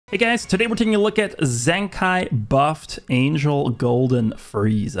Hey guys, today we're taking a look at ZENKAI buffed Angel Golden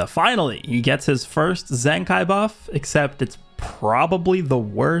Frieza. Finally, he gets his first ZENKAI buff, except it's probably the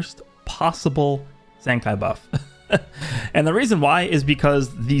worst possible ZENKAI buff. And the reason why is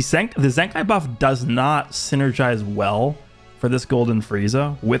because the ZENKAI buff does not synergize well for this Golden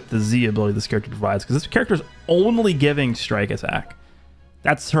Frieza with the Z ability this character provides, because this character is only giving strike attack.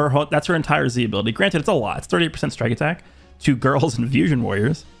 That's her entire Z ability. Granted, it's a lot. It's 38% strike attack to girls and fusion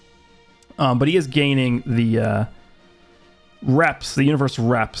warriors. But he is gaining the reps, the universe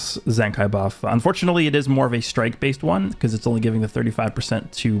reps ZENKAI buff. Unfortunately, it is more of a strike-based one because it's only giving the 35%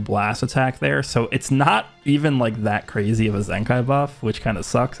 to blast attack there. So it's not even like that crazy of a ZENKAI buff, which kind of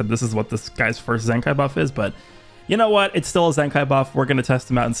sucks. And this is what this guy's first ZENKAI buff is. But you know what? It's still a ZENKAI buff. We're going to test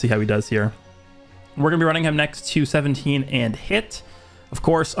him out and see how he does here. We're going to be running him next to 17 and Hit, of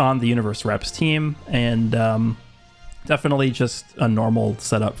course, on the universe reps team. And definitely just a normal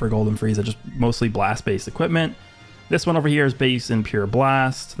setup for Golden Frieza, just mostly blast-based equipment. This one over here is base in pure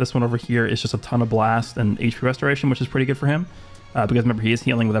blast. This one over here is just a ton of blast and HP restoration, which is pretty good for him. Because remember, he is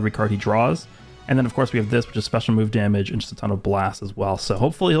healing with every card he draws. And then, of course, we have this, which is special move damage and just a ton of blast as well. So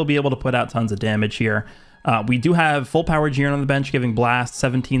hopefully he'll be able to put out tons of damage here. We do have full power GRN on the bench giving blast,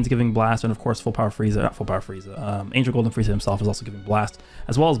 17's giving blast, and of course full power Frieza, not full power Frieza, Angel Golden Frieza himself is also giving blast,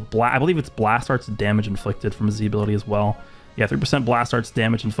 as well as I believe it's blast arts damage inflicted from his Z ability as well. Yeah, 3% blast arts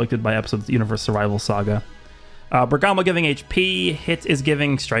damage inflicted by episodes of the Universe Survival Saga. Bergamo giving HP, Hit is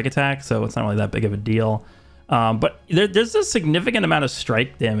giving strike attack, so it's not really that big of a deal. But there's a significant amount of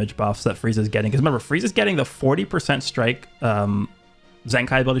strike damage buffs that Frieza is getting, because remember, Frieza's getting the 40% strike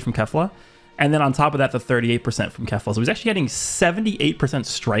ZENKAI ability from Kefla. And then on top of that, the 38% from Kefla. So he's actually getting 78%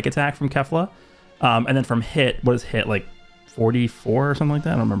 strike attack from Kefla. And then from Hit, what is Hit? Like 44 or something like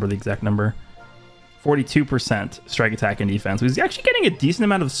that? I don't remember the exact number. 42% strike attack and defense. So he's actually getting a decent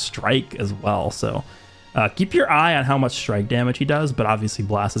amount of strike as well. So keep your eye on how much strike damage he does. But obviously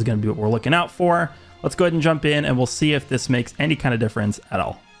blast is going to be what we're looking out for. Let's go ahead and jump in and we'll see if this makes any kind of difference at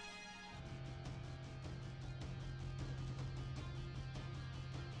all.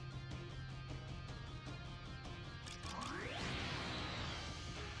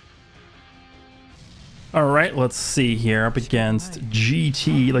 All right, let's see here. Up against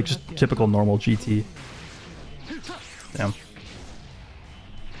GT, like just typical normal GT. Damn.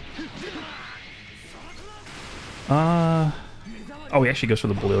 Oh, he actually goes for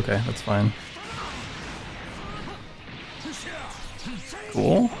the blue. Okay, that's fine.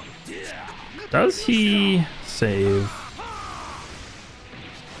 Cool. Does he save?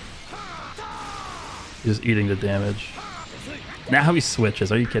 He's just eating the damage. Now he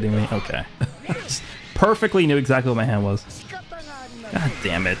switches. Are you kidding me? Okay. Perfectly knew exactly what my hand was. God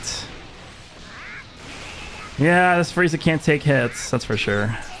damn it. Yeah, this Frieza can't take hits, that's for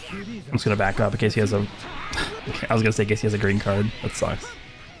sure. I'm just gonna back up in case he has a... Okay, I was gonna say in case he has a green card. That sucks.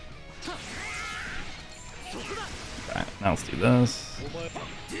 Alright, now let's do this.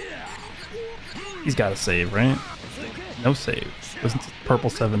 He's gotta save, right? No save. Wasn't purple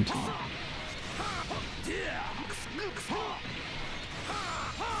 17.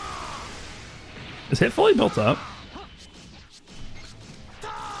 Is Hit fully built up?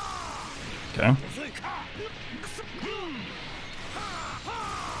 Okay.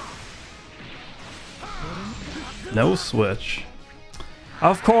 No switch.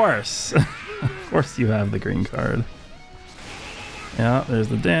 Of course. Of course you have the green card. Yeah, there's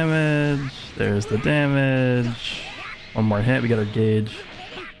the damage. There's the damage. One more hit, we got our gauge.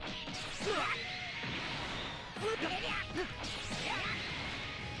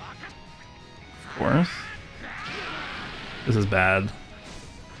 Course. This is bad.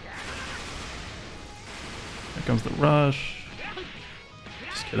 Here comes the rush.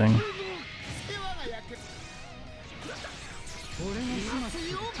 Just kidding.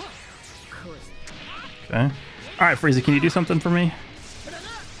 Okay. Alright, Frieza, can you do something for me?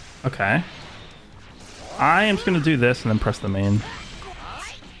 Okay. I am just gonna do this and then press the main.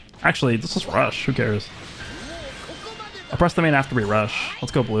 Actually, let's just rush. Who cares? I'll press the main after we rush.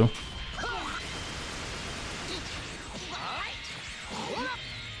 Let's go blue.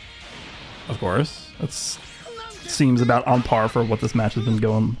 Of course. That seems about on par for what this match has been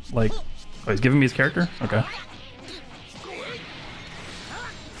going like. Oh, he's giving me his character? Okay.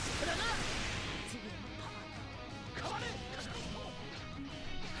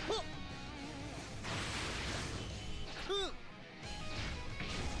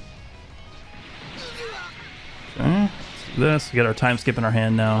 Okay. Let's do this. We got our time skip in our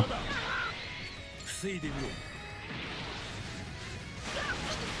hand now.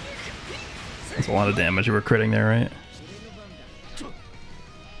 That's a lot of damage. You were critting there, right?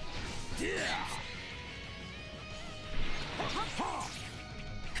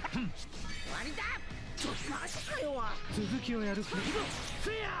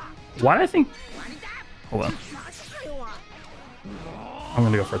 Why did I think... Hold on. I'm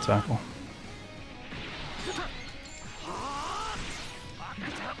gonna go for a tackle.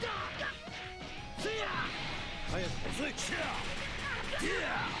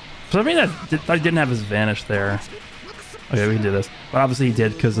 For some reason, I didn't have his vanish there. Okay, we can do this. But obviously he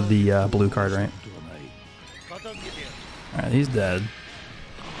did because of the blue card, right? Alright, he's dead.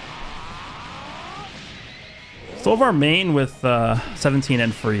 Still have our main with 17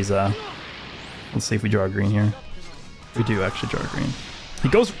 and Frieza. Let's see if we draw a green here. We do actually draw a green. He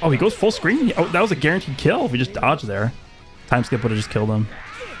goes, oh, he goes full screen? Oh, that was a guaranteed kill. If we just dodged there. Time skip would have just killed him.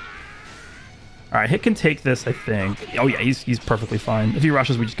 Alright, Hit can take this, I think. Oh yeah, he's perfectly fine. If he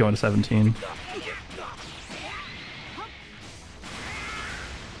rushes, we just go into 17.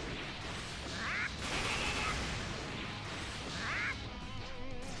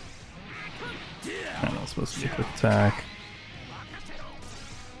 I know it's supposed to be a quick attack.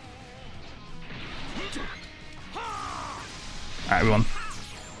 Alright, we won.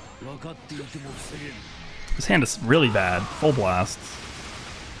 This hand is really bad. Full blast.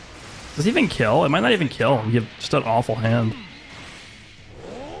 Does he even kill? It might not even kill. You have just an awful hand.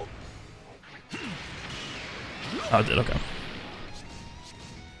 Oh, it did. Okay.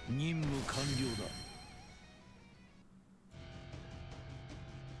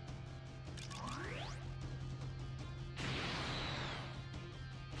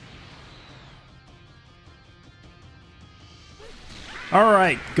 All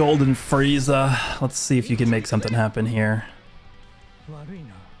right, Golden Frieza. Let's see if you can make something happen here.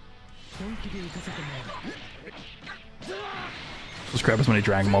 Just grab as many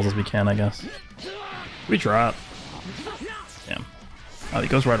Dragon Balls as we can, I guess. We drop. Damn. Oh, he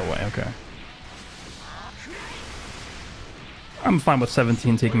goes right away. Okay. I'm fine with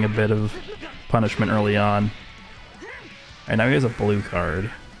 17 taking a bit of punishment early on. Alright, now he has a blue card.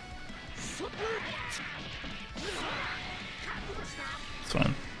 It's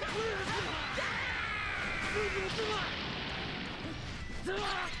fine.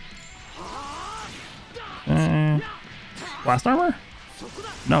 Blast armor?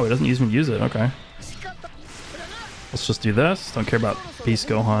 No, he doesn't even use it. Okay. Let's just do this. Don't care about Beast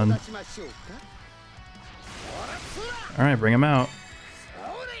Gohan. Alright, bring him out.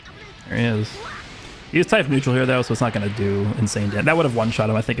 There he is. He is type neutral here though, so it's not gonna do insane damage. That would have one-shot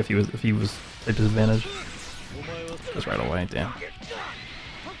him, I think, if he was type disadvantage. Goes right away, damn.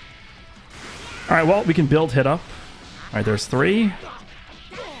 Alright, well, we can build Hit up. Alright, there's 3.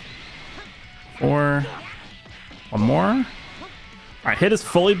 4. One more. Alright, Hit is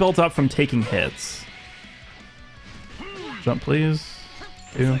fully built up from taking hits. Jump, please.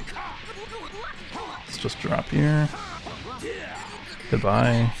 2. Let's just drop here.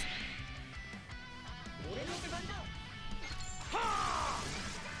 Goodbye.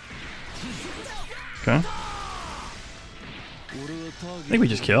 Okay. I think we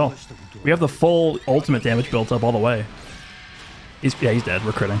just kill. We have the full ultimate damage built up all the way. He's dead.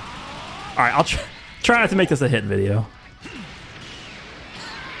 We're critting. Alright, I'll try not to make this a hit video.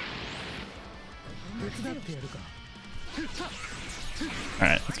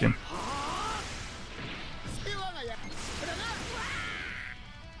 Alright, let's go.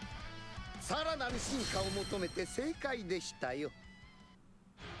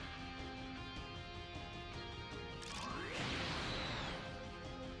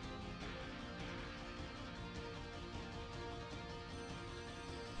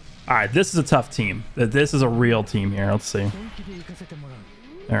 Alright, this is a tough team. This is a real team here. Let's see.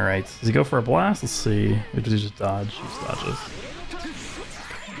 Alright, does he go for a blast? Let's see. Or does he just dodge? He just dodges.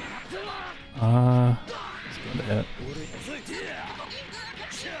 Let's go into hit.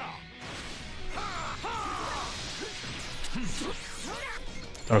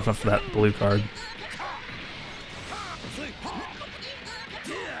 Don't have enough for that blue card.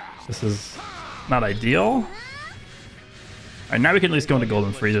 This is not ideal. Alright, now we can at least go into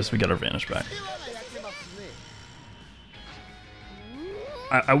Golden Frieza so we get our Vanish back.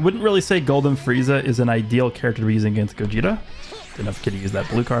 I wouldn't really say Golden Frieza is an ideal character to be using against Gogeta. Didn't have to use that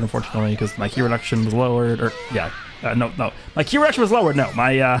blue card, unfortunately, because my key reduction was lowered. Or, yeah. No. My key reduction was lowered. No,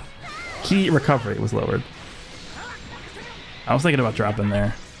 my key recovery was lowered. I was thinking about dropping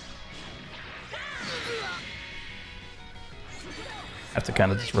there. I have to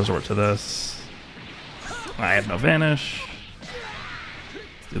kind of just resort to this. I have no Vanish.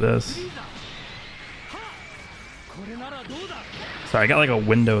 Do this. Sorry, I got like a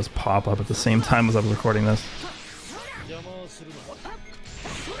Windows pop-up at the same time as I was recording this.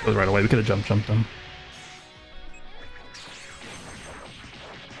 Goes right away. We could have jumped him.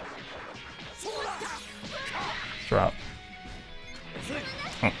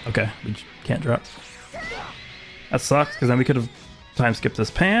 Okay, we can't drop. That sucks, because then we could have time skipped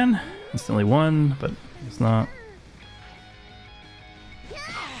this pan. Instantly won, but it's not.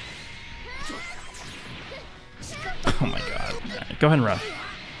 Oh my god. Right, go ahead and rush.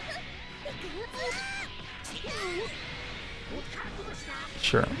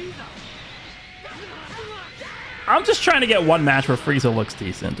 Sure. I'm just trying to get one match where Frieza looks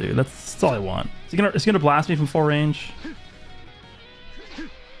decent, dude. That's all I want. Is he gonna blast me from full range?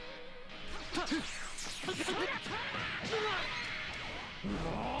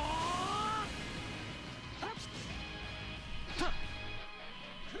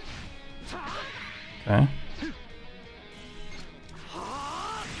 Okay.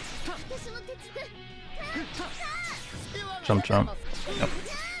 Jump, jump. Yep.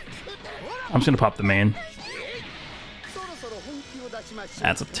 I'm just gonna pop the main.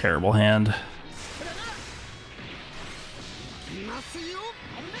 That's a terrible hand.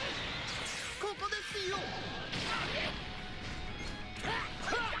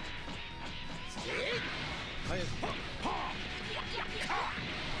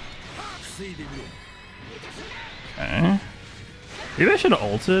 Okay. Maybe I should have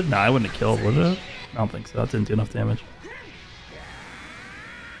ulted. Nah, I wouldn't have killed, would it? I don't think so. That didn't do enough damage.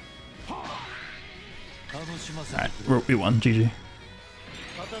 Alright, we won. GG.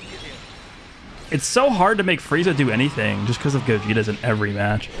 It's so hard to make Frieza do anything just because of Gogeta's in every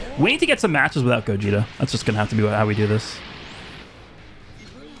match. We need to get some matches without Gogeta. That's just going to have to be how we do this.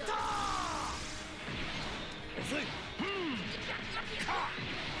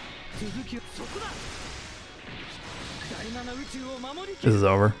 This is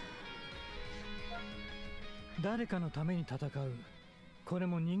over.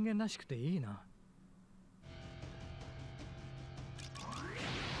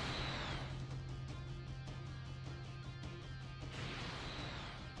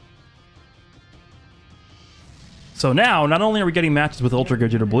 So now, not only are we getting matches with Ultra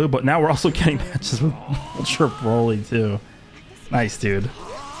Gogeta Blue, but now we're also getting matches with Ultra Broly too. Nice, dude.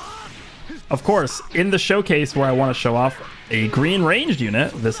 Of course, in the showcase where I want to show off a green ranged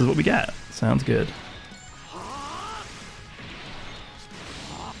unit, this is what we get. Sounds good.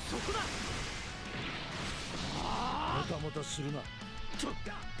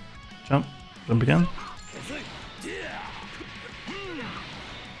 Jump. Jump again.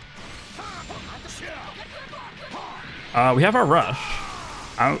 We have our rush.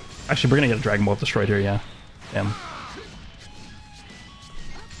 Actually, we're gonna get a Dragon Ball destroyed here, yeah. Damn.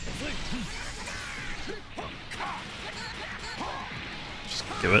 Just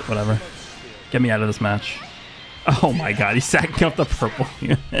do it, whatever. Get me out of this match. Oh my god, he's sacking up the purple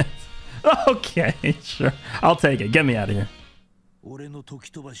unit. Okay, sure. I'll take it. Get me out of here.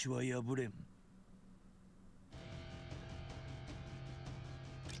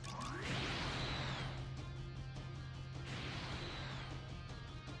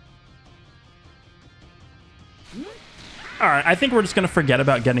 Alright, I think we're just going to forget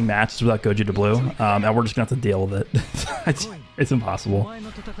about getting matches without Gogeta Blue, and we're just going to have to deal with it. It's impossible.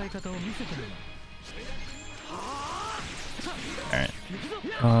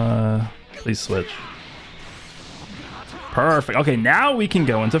 Alright. Please switch. Perfect. Okay, now we can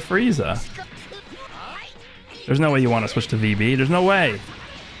go into Frieza. There's no way you want to switch to VB. There's no way.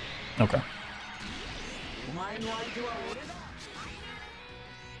 Okay.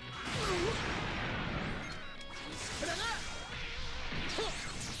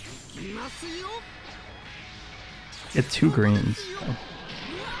 Get 2 greens. I'm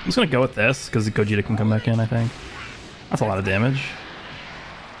just gonna go with this because Gogeta can come back in, I think. That's a lot of damage.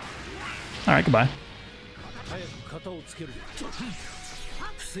 Alright, goodbye.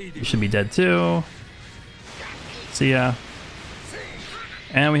 You should be dead too. See ya.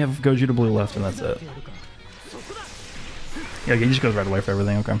 And we have Gogeta Blue left, and that's it. Yeah, he just goes right away for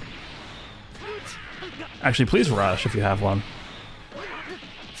everything, okay. Actually, please rush if you have one.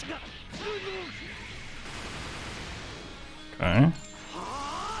 Okay.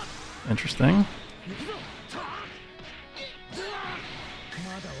 Interesting.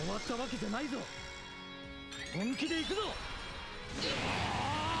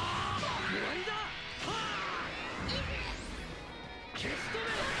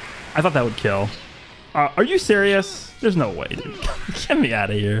 I thought that would kill. Are you serious? There's no way, dude. Get me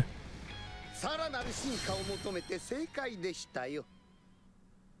out of here.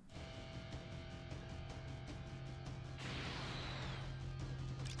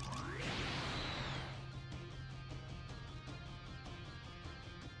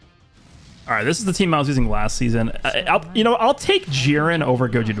 All right, this is the team I was using last season. I'll take GRN over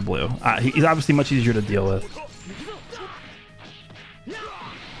Gogeta Blue. He's obviously much easier to deal with.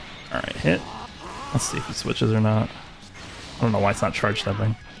 Alright, hit. Let's see if he switches or not. I don't know why it's not charge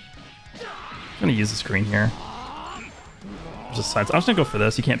stepping. I'm gonna use this green here. Just sides. I'm just gonna go for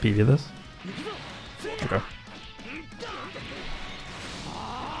this. You can't PV this. Okay.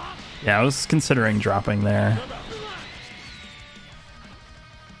 Yeah, I was considering dropping there.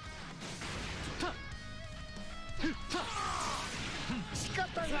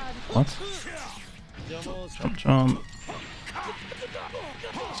 What? Jump, jump.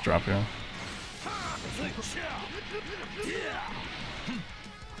 Let's drop here.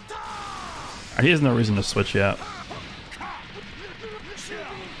 He has no reason to switch yet.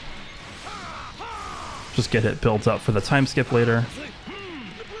 Just get it built up for the time skip later.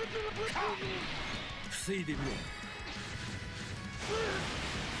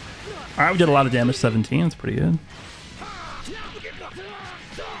 Alright, we did a lot of damage, 17, it's pretty good.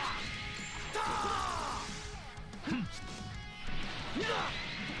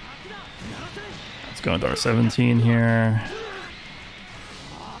 Let's go into our 17 here.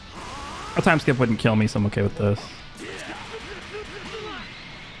 A time skip wouldn't kill me, so I'm okay with this.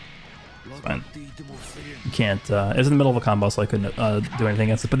 It's fine. You can't, it was in the middle of a combo, so I couldn't do anything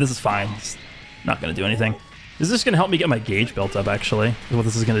against it, but this is fine. It's not going to do anything. This is just going to help me get my gauge built up, actually, is what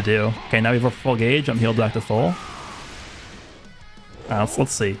this is going to do. Okay, now we have a full gauge. I'm healed back to full.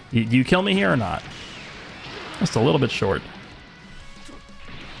 Let's see. Do you kill me here or not? Just a little bit short.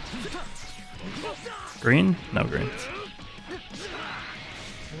 Green? No green.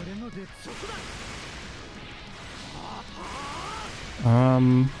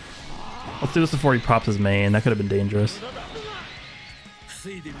 Let's do this before he pops his main. That could have been dangerous.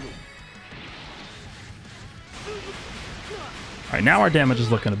 Alright, now our damage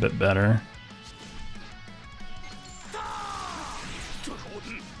is looking a bit better.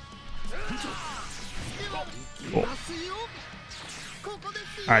 Cool.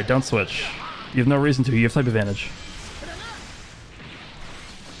 Alright, don't switch. You have no reason to. You have type advantage.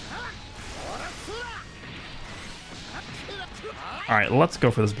 Alright, let's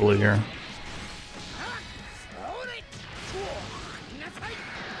go for this blue here.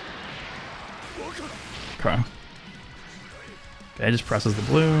 Okay. Okay, just presses the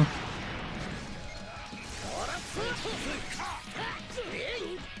blue.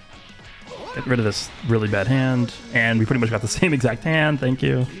 Get rid of this really bad hand. And we pretty much got the same exact hand. Thank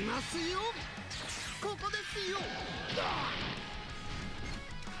you.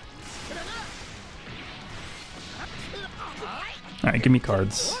 Alright, give me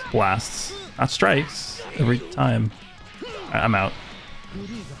cards. Blasts. Not strikes. Every time. Alright, I'm out.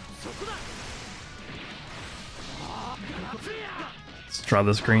 Let's draw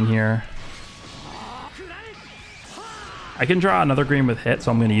this green here. I can draw another green with hit,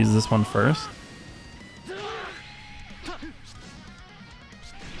 so I'm going to use this one first.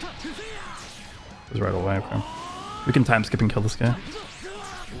 Goes right away. Okay. We can time skip and kill this guy.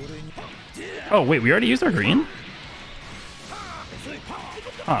 Oh, wait, we already used our green?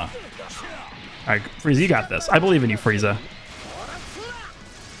 Huh. Alright, Frieza, you got this. I believe in you, Frieza.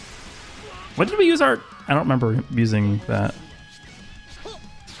 What did we use our... I don't remember using that.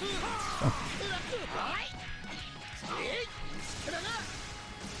 Oh.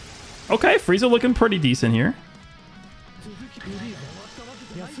 Okay, Frieza looking pretty decent here.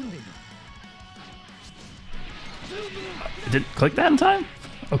 Didn't click that in time?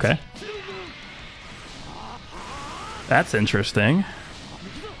 Okay. That's interesting.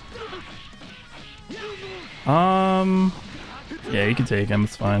 Yeah, you can take him,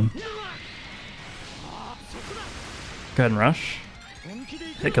 it's fine. Go ahead and rush.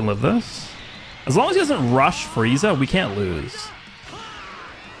 He can live this. As long as he doesn't rush Frieza, we can't lose.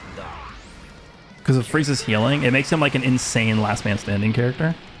 Because of Frieza's healing, it makes him like an insane last man standing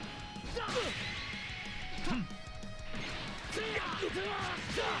character.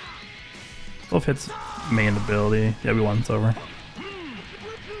 Both hits main ability. Yeah, we won, it's over.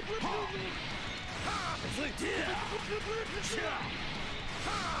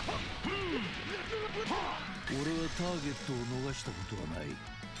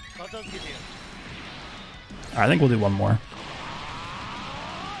 I think we'll do one more.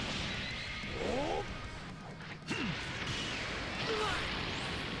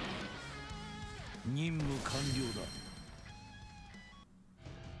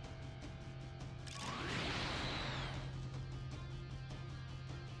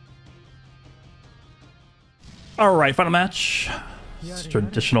 All right, final match. It's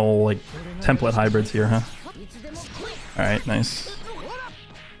traditional like template hybrids here, huh? All right, nice.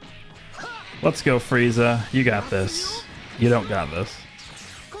 Let's go, Frieza. You got this. You don't got this.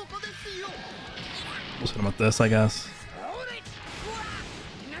 Just hit him with this, I guess.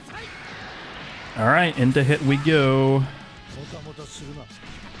 All right, into hit we go.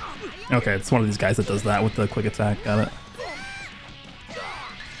 Okay, it's one of these guys that does that with the quick attack. Got it.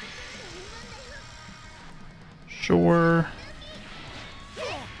 Sure.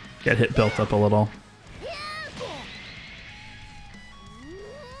 Get hit built up a little.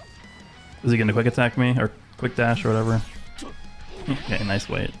 Is he gonna quick attack me or quick dash or whatever? Okay, nice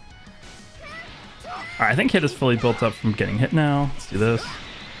wait. Alright, I think hit is fully built up from getting hit now. Let's do this.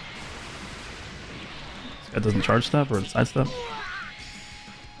 This guy doesn't charge step or side step.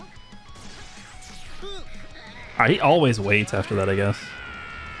 Alright, he always waits after that, I guess.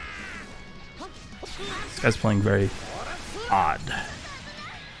 This guy's playing very odd.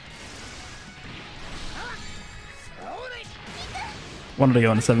 Wanted to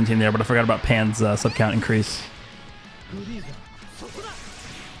go into 17 there, but I forgot about Pan's sub count increase.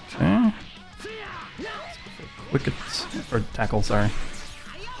 Okay. Wicked or tackle, sorry.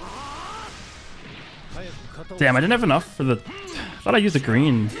 Damn, I didn't have enough for the. I thought I used a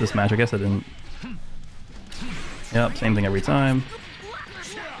green this match. I guess I didn't. Yep, same thing every time.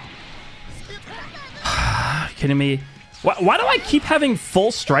 Kidding me? Why do I keep having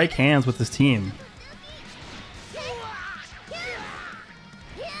full strike hands with this team?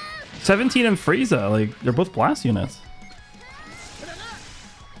 17 and Frieza, like they're both blast units.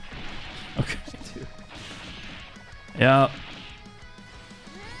 Okay, dude. Yeah.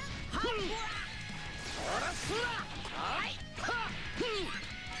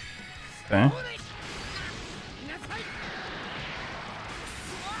 Okay.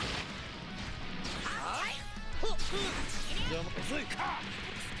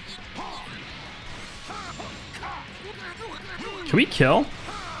 Can we kill?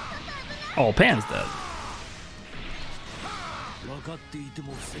 Oh, Pan's dead.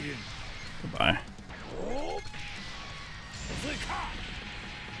 Goodbye.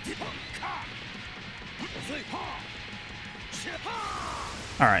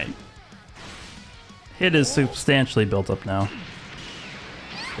 Alright. Hit is substantially built up now.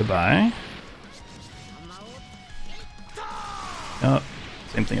 Goodbye. Oh,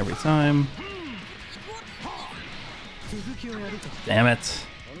 same thing every time. Damn it.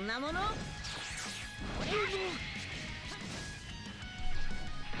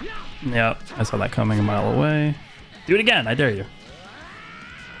 Yep, I saw that coming a mile away. Do it again, I dare you.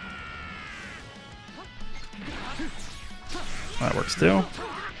 That works too.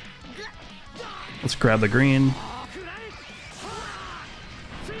 Let's grab the green.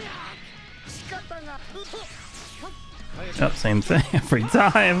 Yep, same thing every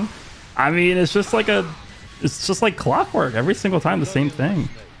time. I mean, it's just like clockwork. Every single time, the same thing.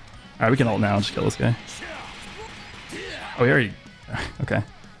 All right, we can ult now and just kill this guy. Oh, we already. Okay.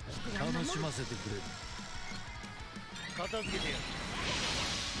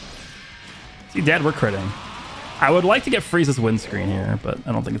 See, Dad, we're critting. I would like to get Frieza's windscreen here, but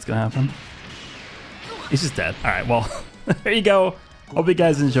I don't think it's gonna happen. He's just dead. All right, well, there you go. Hope you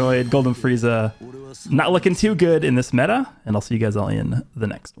guys enjoyed Golden Frieza. Not looking too good in this meta, and I'll see you guys all in the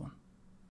next one.